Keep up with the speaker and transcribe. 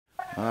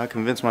I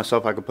convinced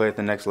myself I could play at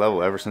the next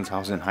level ever since I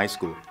was in high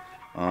school.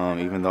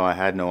 Even though I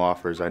had no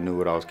offers, I knew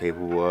what I was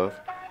capable of.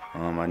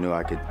 I knew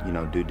I could,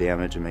 do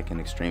damage and make an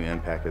extreme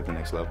impact at the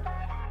next level.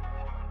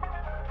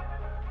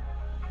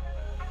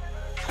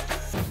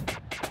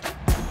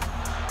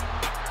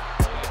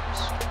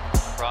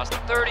 Across the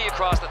 30,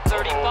 across the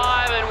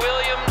 35, and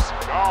Williams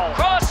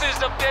crosses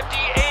the 50.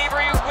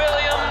 Avery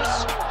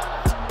Williams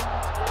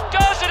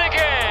does it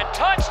again.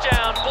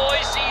 Touchdown,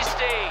 Boise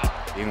State.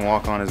 Being a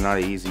walk-on is not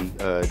an easy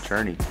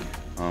journey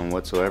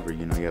whatsoever.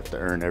 You have to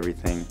earn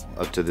everything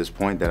up to this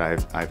point that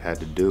I've had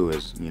to do.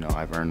 Is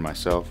I've earned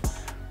myself.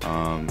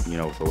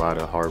 With a lot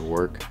of hard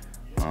work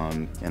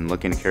and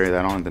looking to carry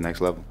that on to the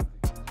next level.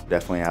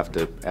 Definitely have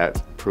to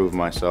prove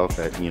myself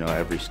at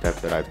every step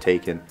that I've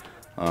taken.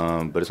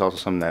 But it's also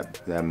something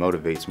that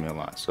motivates me a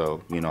lot.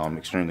 So I'm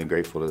extremely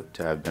grateful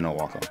to have been a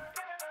walk-on.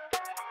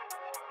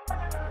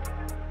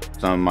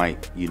 Some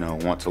might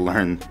want to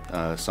learn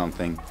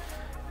something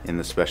in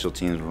the special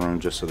teams room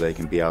just so they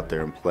can be out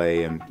there and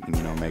play and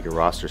make a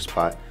roster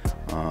spot.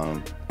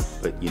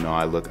 But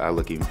I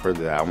look even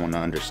further. I want to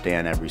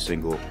understand every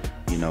single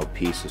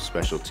piece of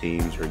special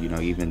teams or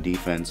even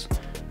defense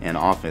and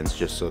offense,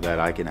 just so that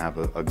I can have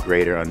a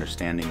greater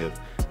understanding of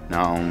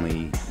not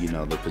only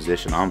the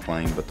position I'm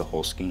playing but the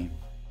whole scheme.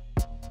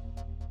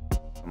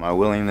 My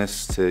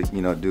willingness to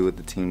do what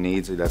the team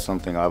needs, that's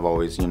something I've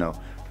always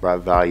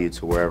brought value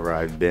to wherever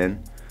I've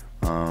been.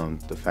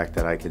 The fact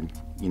that I can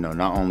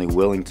not only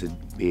willing to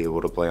be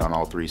able to play on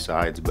all three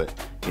sides, but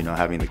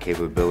having the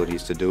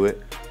capabilities to do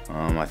it.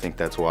 I think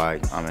that's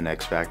why I'm an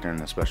X factor and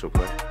a special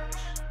player.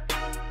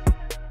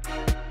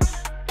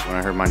 When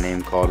I heard my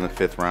name called in the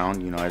 5th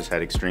round, I just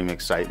had extreme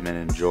excitement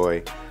and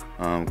joy.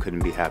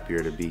 Couldn't be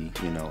happier to be,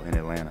 in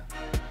Atlanta.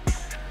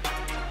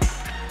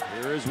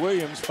 Here is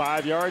Williams,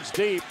 5 yards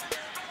deep.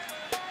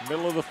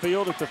 Middle of the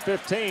field at the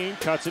 15,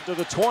 cuts it to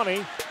the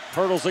 20,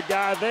 hurdles a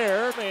guy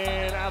there,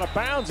 and out of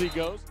bounds he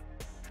goes.